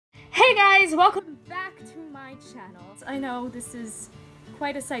Hey guys, welcome back to my channel. I know this is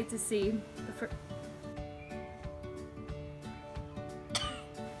quite a sight to see.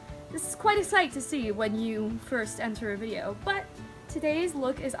 This is quite a sight to see when you first enter a video, but today's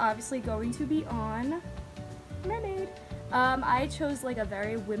look is obviously going to be on Mermaid. I chose like a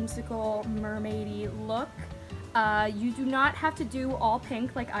very whimsical mermaidy look. You do not have to do all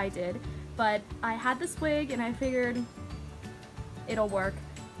pink like I did, but I had this wig and I figured it'll work.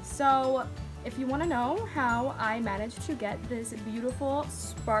 So if you want to know how I managed to get this beautiful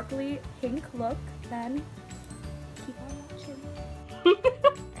sparkly pink look, then keep on watching.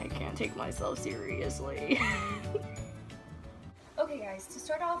 I can't take myself seriously. Okay guys, to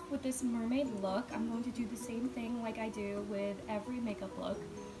start off with this mermaid look, I'm going to do the same thing like I do with every makeup look.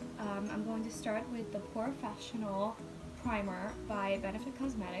 I'm going to start with the Professional Primer by Benefit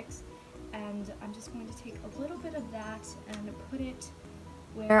Cosmetics, and I'm just going to take a little bit of that and put it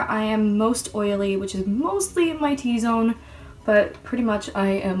where I am most oily, which is mostly in my T-zone, but pretty much I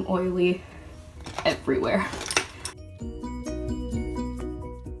am oily everywhere.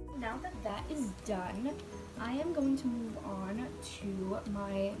 Now that that is done, I am going to move on to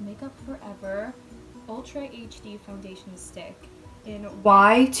my Makeup Forever Ultra HD Foundation Stick in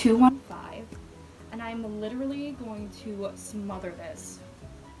Y215, and I'm literally going to smother this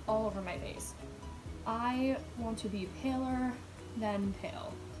all over my face. I want to be paler than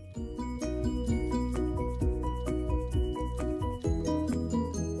pale.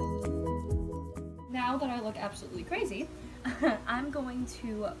 Now that I look absolutely crazy, I'm going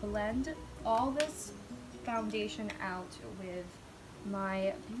to blend all this foundation out with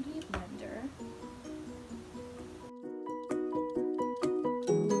my beauty blender.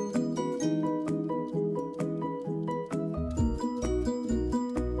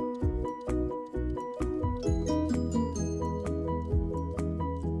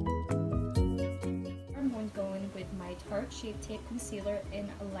 Tarte Shape Tape Concealer in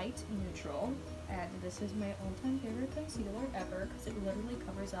Light Neutral, and this is my all-time favorite concealer ever because it literally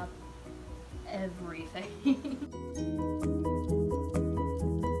covers up everything.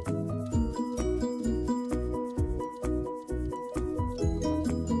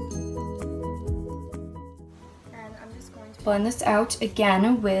 And I'm just going to blend this out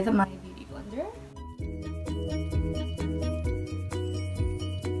again with my beauty blender.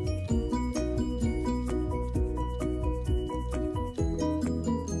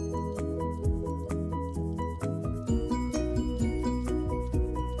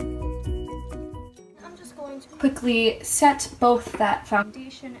 Quickly set both that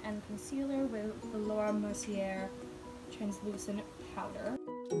foundation and concealer with the Laura Mercier translucent powder.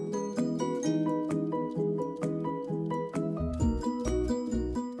 And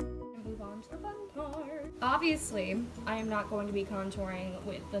move on to the fun part. Obviously, I am not going to be contouring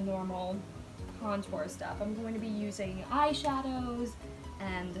with the normal contour stuff. I'm going to be using eyeshadows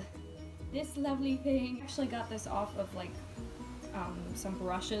and this lovely thing. I actually got this off of like some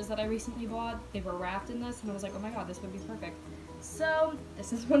brushes that I recently bought. They were wrapped in this and I was like, oh my god, this would be perfect. So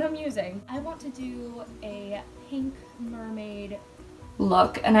this is what I'm using. I want to do a pink mermaid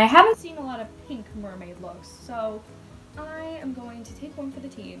look, and I haven't seen a lot of pink mermaid looks, so I am going to take one for the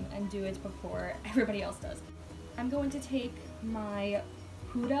team and do it before everybody else does. I'm going to take my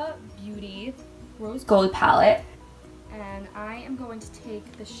Huda Beauty Rose Gold palette, and I am going to take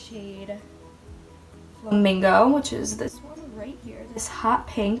the shade Flamingo, which is this one right here, this hot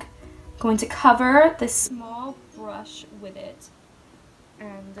pink. I'm going to cover this small brush with it,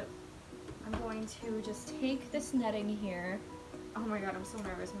 and I'm going to just take this netting here. Oh my god, I'm so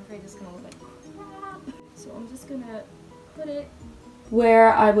nervous. I'm afraid this is going to look like crap. So I'm just going to put it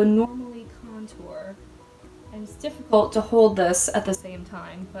where I would normally contour. And it's difficult to hold this at the same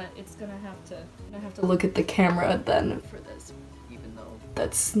time, but it's going to have to look at the camera then for this, even though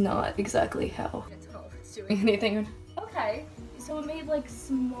that's not exactly how it's doing anything. Okay, so it made like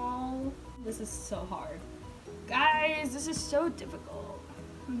small. This is so hard. Guys, this is so difficult.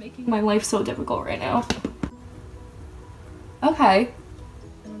 I'm making my life so difficult right now. Okay. I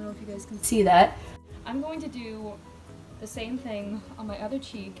don't know if you guys can see that. I'm going to do the same thing on my other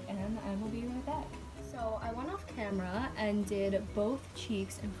cheek and I will be right back. So I went off camera and did both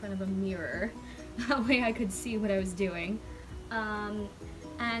cheeks in front of a mirror. That way I could see what I was doing.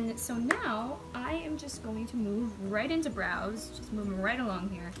 And so now I am just going to move right into brows, just moving right along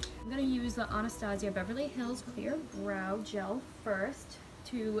here. I'm going to use the Anastasia Beverly Hills Clear Brow Gel first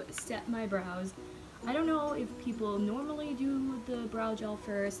to set my brows. I don't know if people normally do the brow gel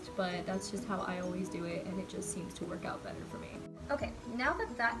first, but that's just how I always do it, and it just seems to work out better for me. Okay, now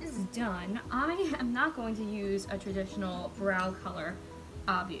that that is done, I am not going to use a traditional brow color.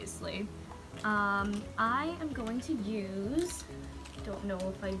 obviously. I am going to use, don't know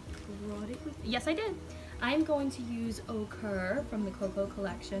if I brought it with, yes I did. I am going to use Ochre from the Cocoa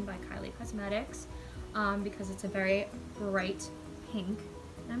Collection by Kylie Cosmetics because it's a very bright pink.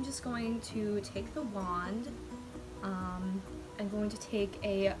 And I'm just going to take the wand. I'm going to take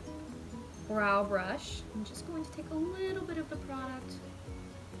a brow brush. I'm just going to take a little bit of the product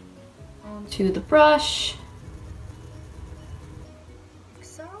onto the brush. Like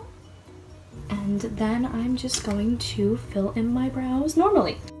so. And then I'm just going to fill in my brows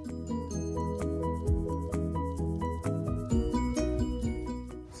normally.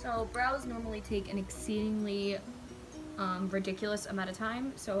 So brows normally take an exceedingly ridiculous amount of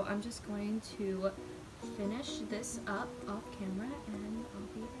time, so I'm just going to finish this up off camera and I'll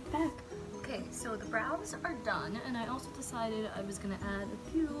be right back. Okay, so the brows are done, and I also decided I was gonna add a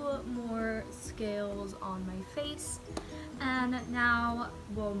few more scales on my face, and now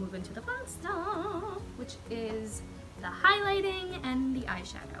we'll move into the fun stuff, which is the highlighting and the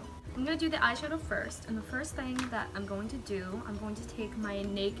eyeshadow. I'm gonna do the eyeshadow first, and the first thing that I'm going to do, I'm going to take my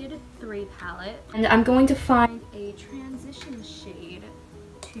Naked 3 palette, and I'm going to find a transition shade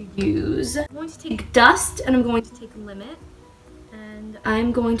to use. I'm going to take Dust, and I'm going to take Limit, and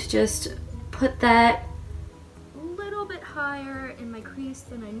I'm going to just put that a little bit higher in my crease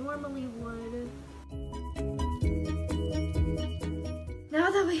than I normally would.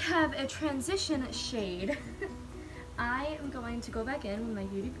 Now that we have a transition shade, I am going to go back in with my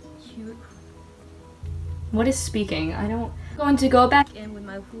What is speaking? I'm going to go back in with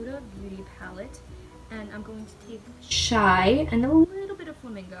my Huda Beauty palette, and I'm going to take Shy and a little bit of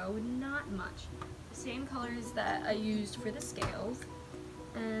Flamingo, not much. The same colors that I used for the scales,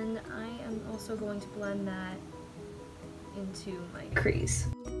 and I am also going to blend that into my crease.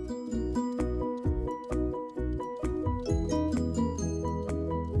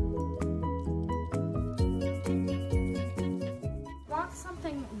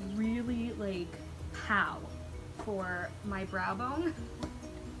 Something really like pow for my brow bone.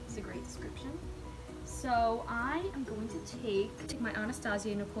 It's a great description. So I am going to take my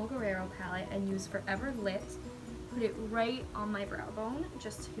Anastasia Nicole Guerrero palette and use Forever Lit, put it right on my brow bone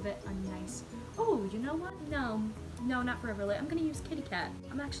just to give it a nice, oh, you know what? No, not Forever Lit. I'm gonna use Kitty Cat.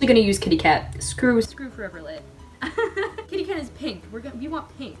 I'm actually gonna use Kitty Cat. Screw Forever Lit. Kitty Cat is pink. We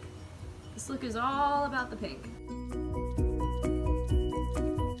want pink. This look is all about the pink.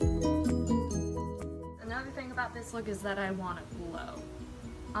 Another thing about this look is that I want to glow.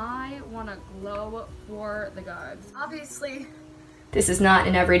 I want to glow for the gods. Obviously, this is not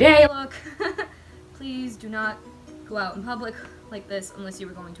an everyday look. Please do not go out in public like this unless you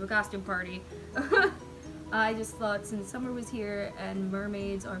were going to a costume party. I just thought since summer was here and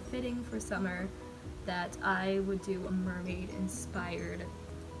mermaids are fitting for summer that I would do a mermaid inspired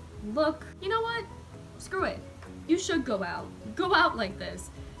look. You know what? Screw it. You should go out. Go out like this.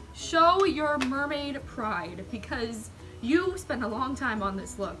 Show your mermaid pride because you spent a long time on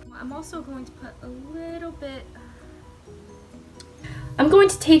this look. I'm also going to put a little bit... I'm going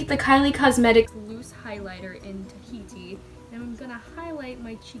to take the Kylie Cosmetics loose highlighter in Tahiti and I'm gonna highlight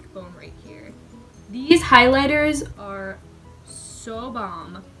my cheekbone right here. These highlighters are so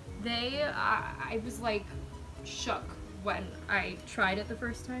bomb. I was like shook when I tried it the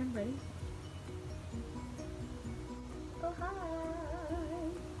first time. Ready? Oh, hi.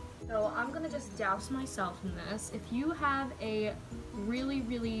 So I'm gonna just douse myself in this. If you have a really,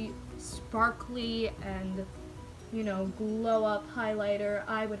 really sparkly and, you know, glow up highlighter,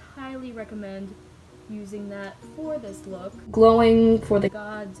 I would highly recommend using that for this look. Glowing for the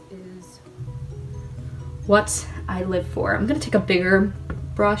gods is what I live for. I'm gonna take a bigger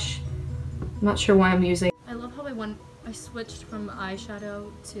brush. I'm not sure why I'm using. I love how I switched from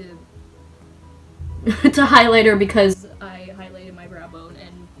eyeshadow to to highlighter because I highlighted my brow bone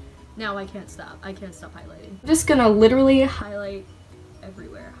and now I can't stop. I can't stop highlighting. I'm just gonna literally highlight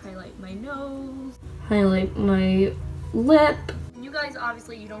everywhere. Highlight my nose, highlight my lip. You guys,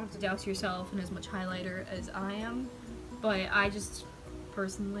 obviously, you don't have to douse yourself in as much highlighter as I am, but I just,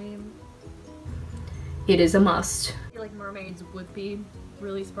 personally, it is a must. I feel like mermaids would be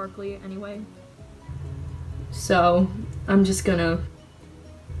really sparkly anyway. So, I'm gonna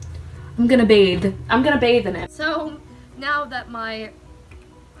bathe. I'm gonna bathe in it. So, now that my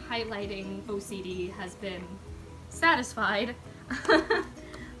highlighting OCD has been satisfied,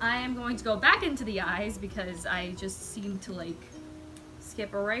 I am going to go back into the eyes because I just seem to like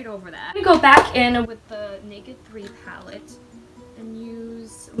skip right over that. I'm gonna go back in with the Naked 3 palette and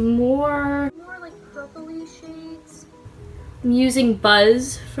use more like purpley shades. I'm using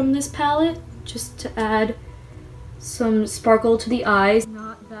Buzz from this palette just to add some sparkle to the eyes.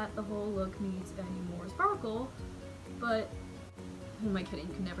 that the whole look needs any more sparkle, but who am I kidding?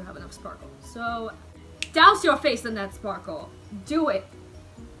 You can never have enough sparkle. So douse your face in that sparkle. Do it.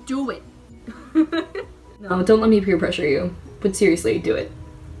 Do it. No, don't let me peer pressure you, but seriously, do it.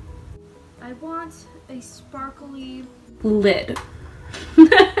 I want a sparkly lid.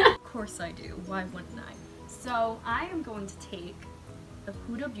 Of course I do. Why wouldn't I? So I am going to take the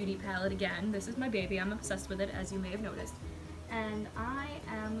Huda Beauty palette again. This is my baby. I'm obsessed with it, as you may have noticed. And I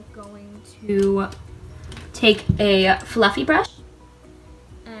am going to take a fluffy brush,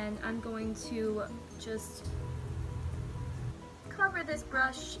 and I'm going to just cover this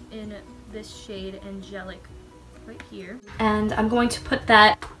brush in this shade Angelic right here. And I'm going to put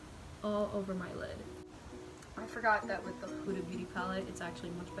that all over my lid. I forgot that with the Huda Beauty palette, it's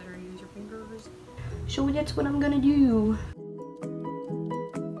actually much better to use your fingers. So that's what I'm gonna do.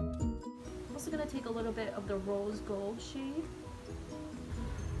 I'm also gonna take a little bit of the rose gold shade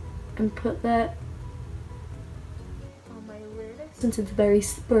And put that on my lid. since it's very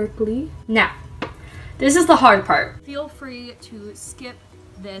sparkly. Now, this is the hard part. Feel free to skip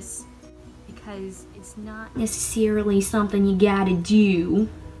this because it's not Necessarily something you gotta do.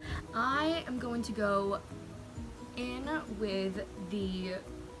 I am going to go in with the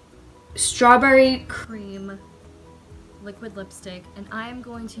Strawberry cream liquid lipstick, and I am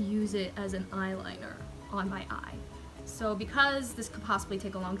going to use it as an eyeliner on my eye. So because this could possibly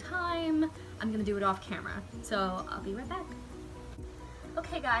take a long time, I'm gonna do it off camera. So I'll be right back.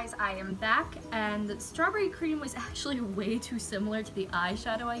 Okay guys, I am back, and the strawberry cream was actually way too similar to the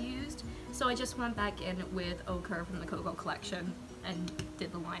eyeshadow I used, so I just went back in with Ochre from the Cocoa collection and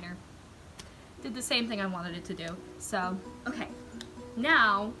did the liner. Did the same thing I wanted it to do. So, okay.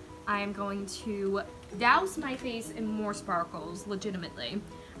 Now, I am going to douse my face in more sparkles, legitimately.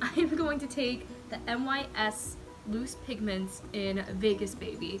 I am going to take the NYS Loose Pigments in Vegas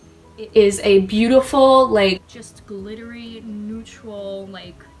Baby. It is a beautiful, like, just glittery, neutral,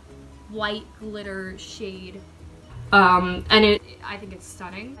 like, white glitter shade. and I think it's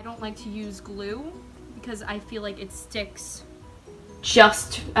stunning. I don't like to use glue because I feel like it sticks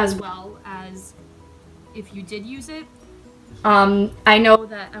just as well as if you did use it. I know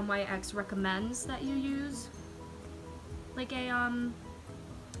that NYX recommends that you use like a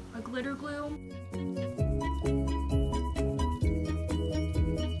glitter glue.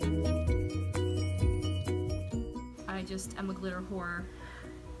 I just am a glitter whore.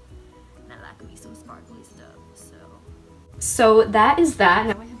 Now that could be some sparkly stuff, so that is that.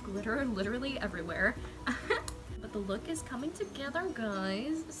 now I have glitter literally everywhere. But the look is coming together,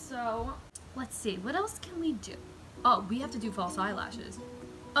 guys. So let's see, what else can we do? Oh, we have to do false eyelashes.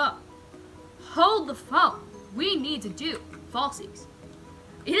 Oh, hold the phone. We need to do falsies.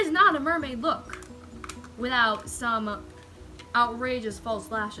 It is not a mermaid look without some outrageous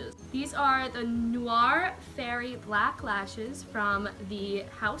false lashes. These are the Noir Fairy Black Lashes from the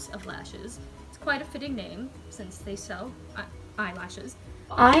House of Lashes. It's quite a fitting name since they sell eyelashes.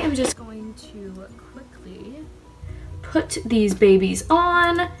 I am just Going to quickly put these babies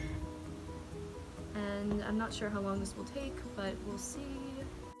on. And I'm not sure how long this will take, but we'll see.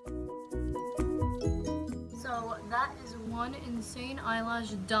 So that is one insane eyelash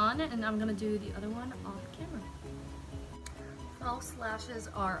done, and I'm gonna do the other one off camera. False lashes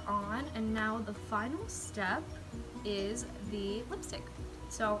are on, and now the final step is the lipstick.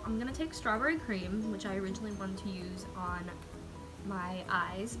 So I'm gonna take Strawberry Cream, which I originally wanted to use on my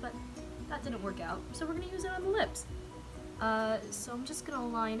eyes, but that didn't work out, so we're gonna use it on the lips. So I'm just gonna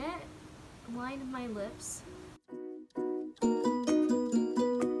line my lips. And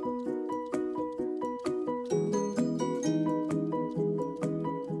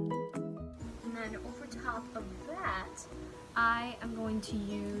then over top of that, I am going to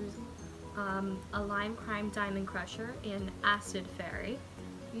use a Lime Crime Diamond Crusher in Acid Fairy.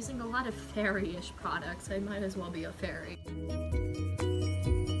 I'm using a lot of fairy-ish products, I might as well be a fairy.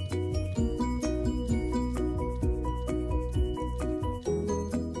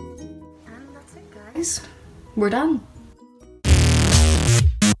 We're done.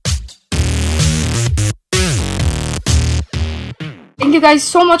 Thank you guys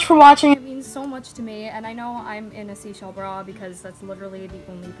so much for watching. It means so much to me, and I know I'm in a seashell bra because that's literally the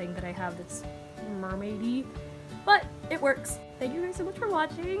only thing that I have that's mermaidy, but it works. Thank you guys so much for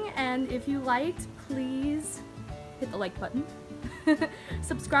watching, and if you liked, please hit the like button.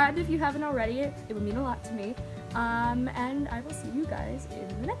 Subscribe if you haven't already, it would mean a lot to me. And I will see you guys in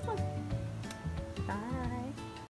the next one. Bye.